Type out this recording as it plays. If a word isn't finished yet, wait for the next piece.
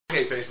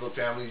Hey Facebook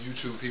family,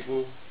 YouTube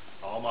people,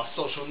 all my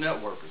social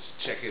networkers,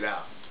 check it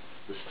out.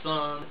 The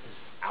sun is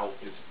out,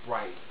 it's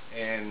bright,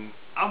 and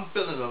I'm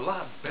feeling a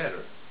lot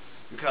better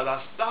because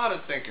I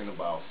started thinking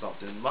about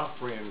something. My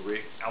friend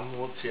Rick, I'm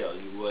going to tell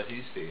you what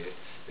he said,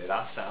 that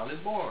I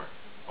sounded boring,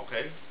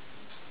 okay?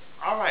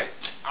 Alright,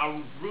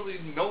 I really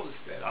noticed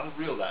that, I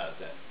realized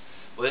that.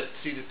 But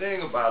see, the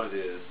thing about it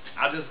is,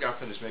 I just got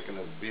finished making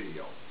a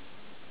video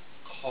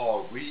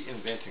called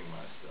Reinventing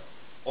Myself,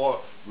 or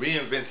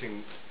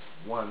Reinventing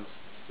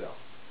Oneself.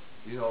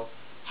 You know,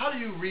 how do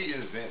you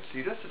reinvent?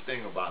 See, that's the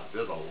thing about it.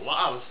 There's a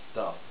lot of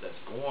stuff that's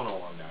going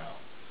on now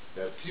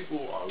that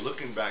people are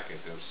looking back at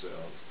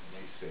themselves and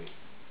they say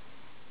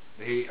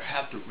they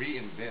have to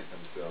reinvent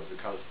themselves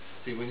because,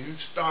 see, when you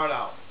start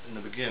out in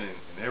the beginning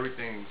and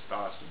everything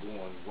starts to go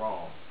on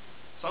wrong,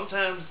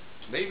 sometimes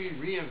maybe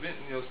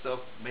reinventing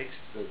yourself makes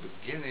the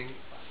beginning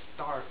a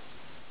start,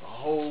 a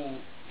whole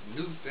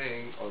new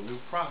thing or new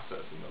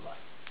process in your life.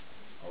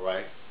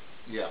 Alright?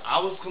 Yeah, I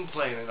was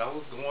complaining. I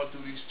was going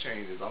through these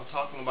changes. I'm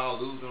talking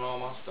about losing all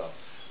my stuff.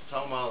 I'm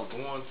talking about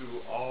going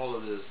through all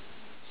of this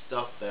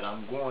stuff that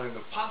I'm going to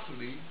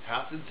possibly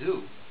have to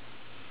do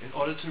in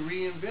order to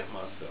reinvent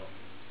myself.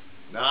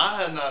 Now,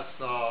 I had not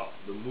saw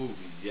the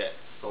movie yet,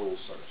 Soul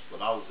Search,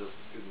 but I was just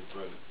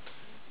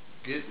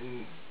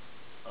getting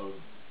a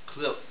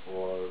clip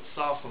or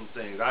saw some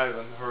things. I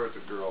even heard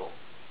the girl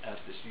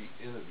after she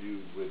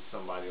interviewed with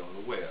somebody on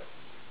the web,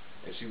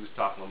 and she was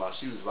talking about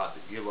she was about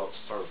to give up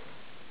surfing.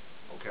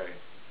 Okay,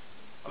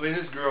 I mean,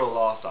 this girl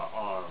lost her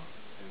arm,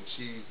 and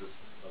she's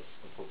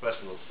a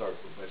professional surfer,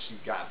 but she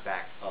got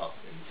back up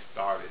and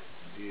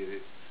did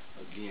it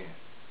again.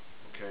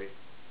 Okay,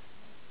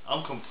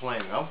 I'm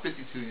complaining. I'm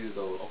 52 years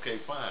old.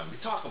 Okay, fine.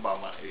 We're talking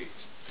about my age,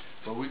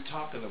 but we're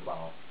talking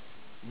about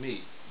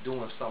me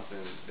doing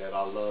something that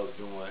I love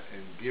doing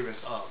and giving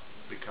up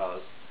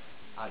because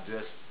I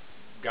just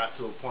got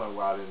to a point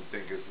where I didn't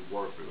think it was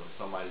worth it, or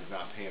somebody's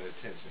not paying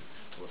attention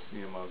or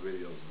seeing my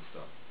videos and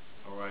stuff.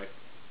 Alright?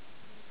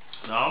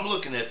 Now I'm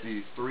looking at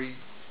these 3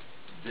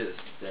 discs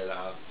that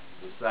I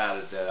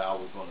decided that I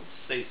was going to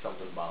say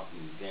something about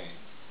these games.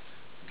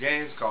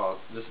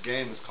 This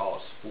game is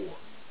called Spore.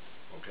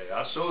 Okay,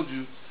 I showed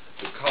you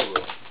the cover,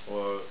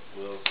 or,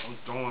 well, I'm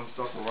throwing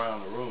stuff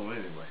around the room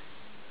anyway.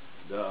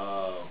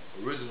 The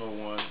original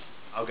one,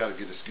 I've got to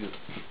get excuse.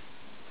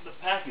 The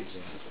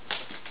packaging.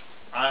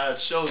 I had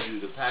showed you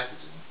the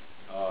packaging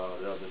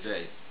the other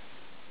day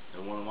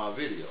in one of my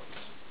videos.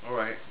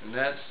 Alright, and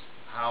that's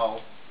how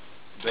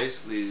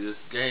basically this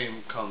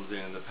game comes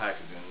in, the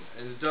packaging.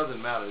 And it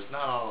doesn't matter, it's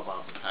not all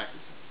about the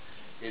packaging.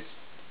 It's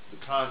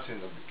the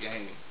content of the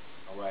game.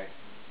 Alright.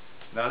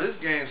 Now this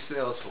game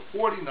sells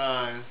for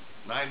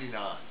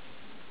 $49.99.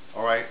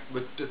 Alright,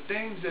 but the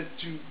things that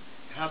you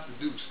have to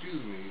do,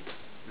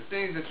 the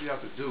things that you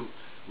have to do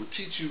will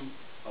teach you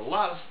a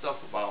lot of stuff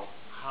about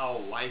how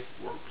life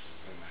works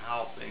and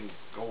how things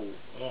go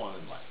on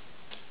in life.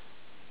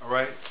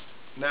 Alright?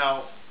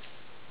 Now,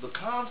 the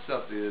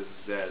concept is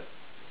that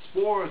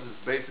Spores is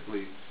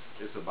basically,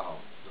 it's about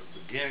the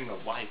beginning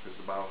of life. It's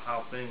about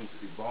how things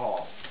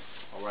evolve.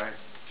 Alright?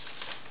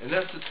 And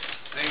that's the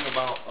thing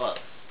about us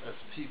as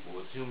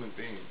people, as human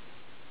beings.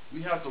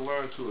 We have to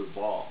learn to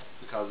evolve,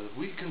 because if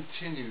we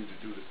continue to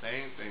do the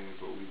same things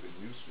what we've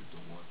been used to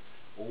doing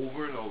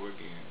over and over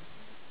again,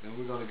 then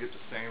we're going to get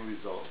the same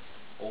results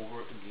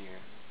over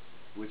again,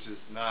 which is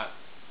not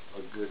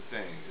a good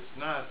thing. It's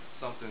not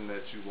something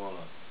that you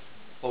want to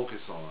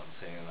focus on,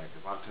 saying like,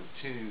 if I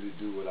continue to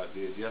do what I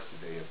did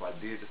yesterday, if I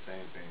did the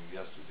same thing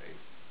yesterday,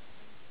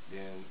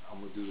 then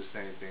I'm going to do the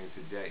same thing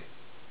today,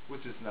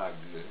 which is not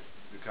good,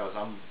 because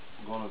I'm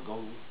going to go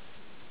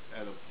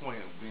at a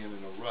point of being in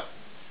a rut.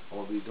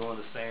 I'm going to be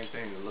doing the same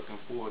thing and looking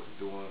forward to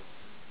doing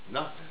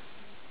nothing,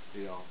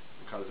 you know,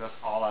 because that's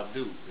all I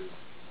do is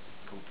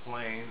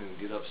complain and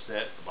get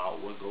upset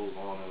about what goes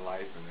on in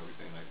life and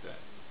everything like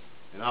that.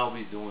 And I'll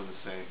be doing the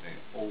same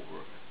thing over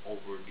and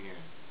over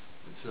again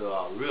until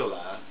I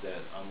realize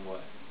that I'm,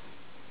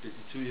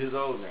 52 years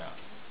old now.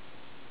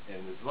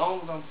 And as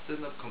long as I'm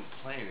sitting up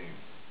complaining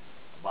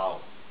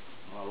about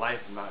my life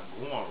not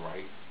going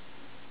right,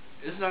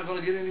 it's not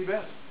going to get any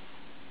better.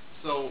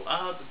 So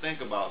I have to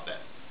think about that.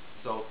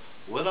 So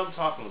what I'm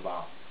talking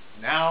about,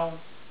 now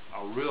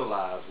I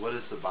realize what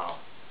it's about,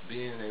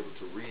 being able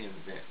to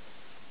reinvent.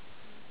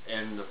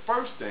 And the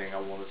first thing I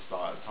want to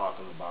start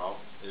talking about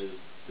is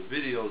the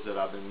videos that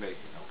I've been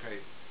making, okay?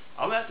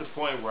 I'm at the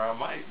point where I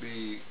might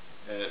be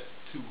at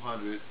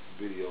 200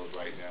 videos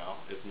right now.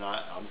 If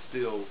not, I'm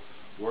still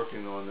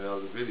working on the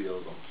other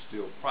videos. I'm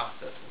still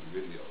processing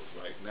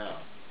videos right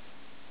now.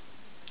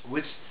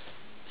 Which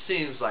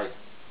seems like,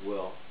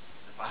 well,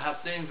 if I have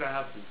things I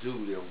have to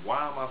do, then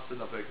why am I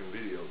sitting up making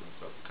videos and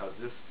stuff? Because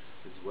this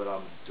is what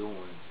I'm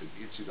doing to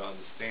get you to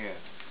understand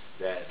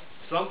that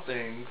some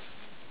things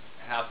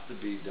have to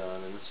be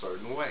done in a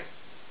certain way.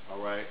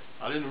 Alright?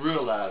 I didn't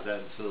realize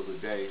that until the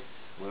day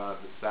when I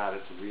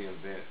decided to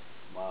reinvent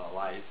my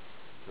life,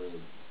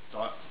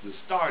 to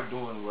start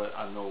doing what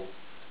I know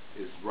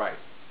is right.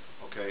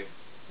 Okay?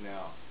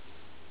 Now,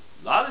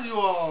 A lot of you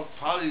all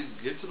probably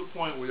get to the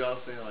point where y'all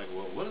saying like,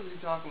 well, what is he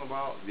talking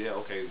about? Yeah,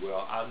 okay,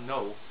 well, I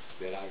know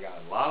that I got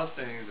a lot of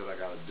things that I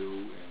got to do,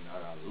 and I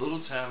got a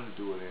little time to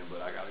do it in,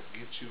 but I got to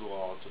get you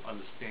all to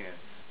understand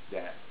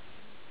that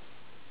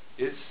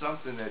it's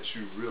something that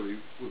you really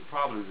would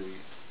probably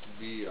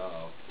be,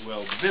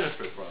 well,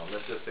 benefit from.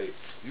 Let's just say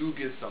you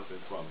get something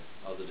from it,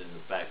 other than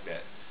the fact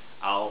that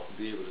I'll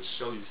be able to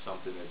show you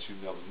something that you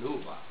never knew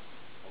about.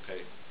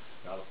 Okay?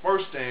 Now, the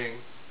first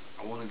thing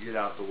I want to get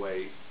out the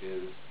way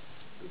is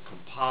the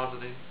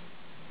compositing.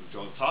 We're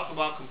going to talk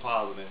about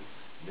compositing,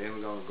 then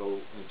we're going to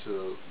go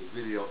into the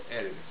video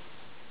editing.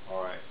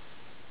 Alright.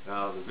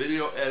 Now, the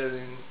video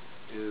editing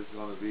is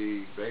going to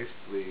be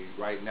basically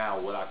right now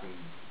what I can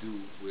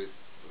do with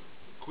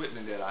the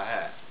equipment that I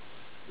have,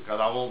 because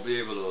I won't be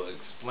able to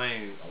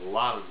explain a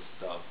lot of the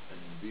stuff and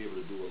be able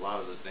to do a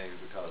lot of the things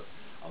because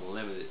I'm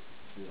limited,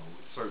 with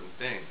certain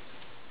things.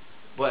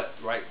 But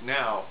right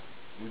now,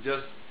 we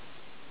just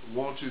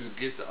want you to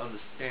get the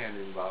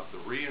understanding about the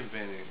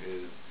reinventing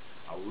is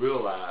I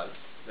realized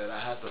that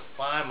I have to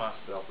find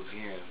myself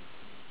again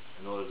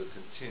in order to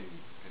continue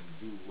and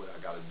do what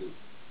I got to do.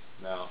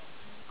 Now,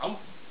 I'm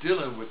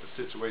dealing with the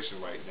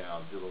situation right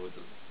now, dealing with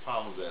the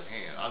problems at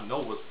hand. I know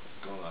what's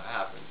going to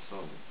happen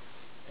soon,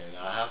 and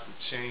I have to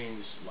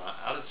change my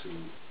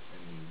attitude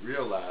and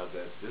realize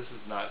that this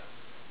is not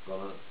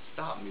going to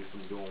stop me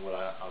from doing what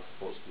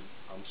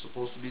I'm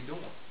supposed to be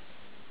doing.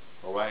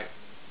 All right.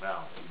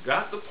 Now, we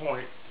got the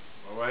point.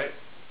 All right.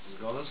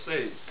 We're gonna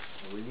say,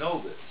 and we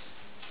know this.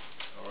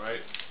 All right.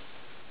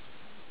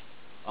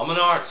 I'm an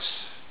artist,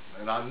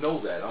 and I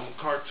know that. I'm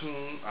a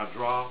cartoon. I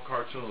draw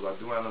cartoons. I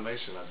do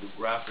animation. I do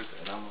graphics,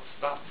 and I'm gonna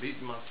stop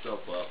beating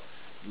myself up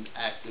and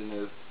acting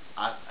as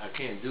I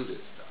can't do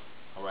this stuff.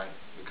 All right.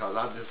 Because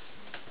I've just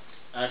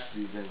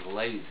actually been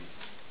lazy.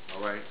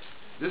 All right.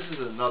 This is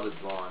another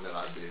drawing that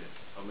I did.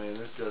 I mean,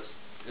 it's just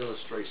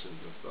illustrations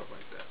and stuff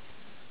like that.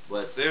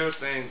 But there are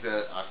things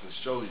that I can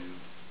show you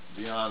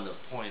beyond the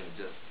point of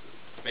just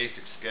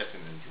basic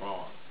sketching and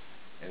drawing.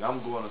 And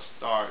I'm going to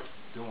start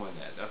doing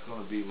that. That's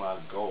going to be my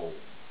goal.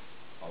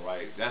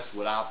 Alright? That's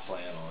what I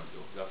plan on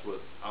doing. That's what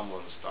I'm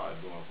going to start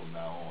doing from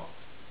now on.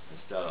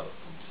 Instead of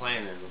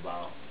complaining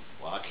about,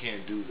 well, I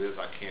can't do this,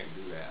 I can't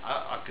do that.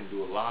 I can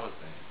do a lot of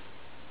things.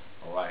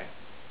 Alright?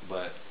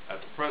 But at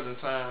the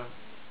present time,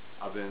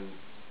 I've been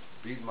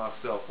beating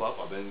myself up.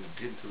 I've been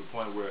getting to the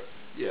point where,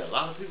 yeah, a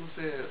lot of people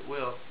said,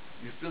 well,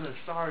 you're feeling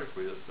sorry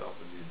for yourself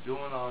and you're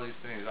doing all these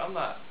things. I'm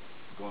not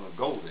going to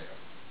go there.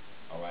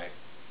 Alright?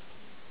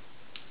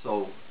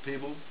 So,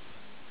 people,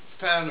 it's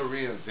time to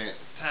reinvent.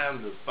 It's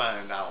time to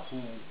find out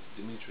who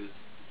Demetrius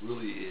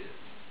really is.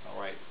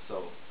 Alright?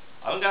 So,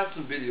 I done got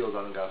some videos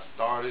I done got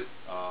started.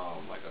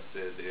 Like I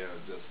said, they're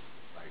just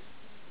like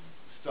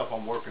stuff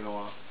I'm working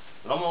on.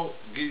 But I'm going to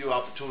give you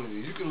opportunity.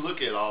 You can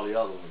look at all the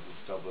other ones and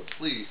stuff, but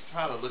please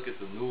try to look at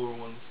the newer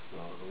ones,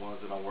 the ones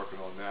that I'm working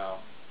on now.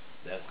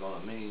 That's going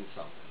to mean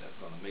something. That's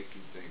going to make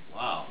you think,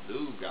 wow,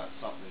 dude got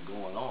something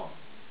going on.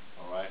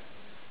 Alright?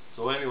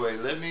 So anyway,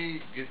 let me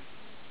get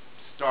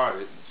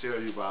started and tell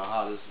you about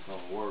how this is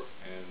going to work.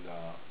 And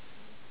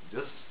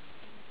just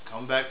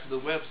come back to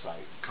the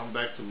website. Come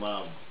back to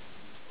my,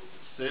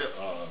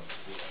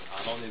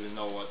 I don't even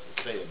know what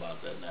to say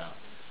about that now.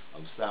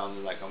 I'm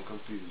sounding like I'm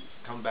confused.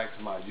 Come back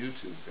to my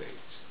YouTube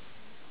page.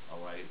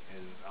 Alright?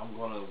 And I'm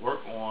going to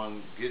work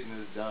on getting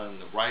this done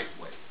the right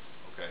way.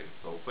 Okay,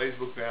 so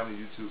Facebook family,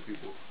 YouTube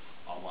people,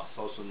 all my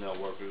social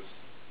networkers,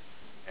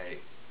 hey,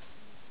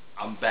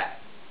 I'm back.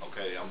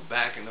 Okay, I'm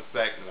back in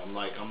effect, and I'm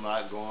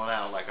not going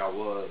out like I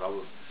was. I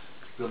was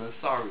feeling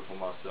sorry for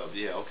myself.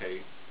 Yeah, okay,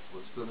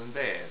 was feeling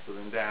bad,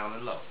 feeling down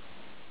and low.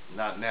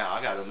 Not now.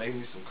 I gotta make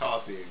me some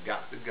coffee and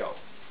got to go.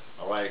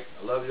 Alright,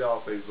 I love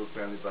y'all Facebook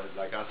family, but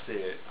like I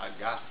said, I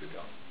got to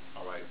go.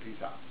 Alright, peace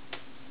out.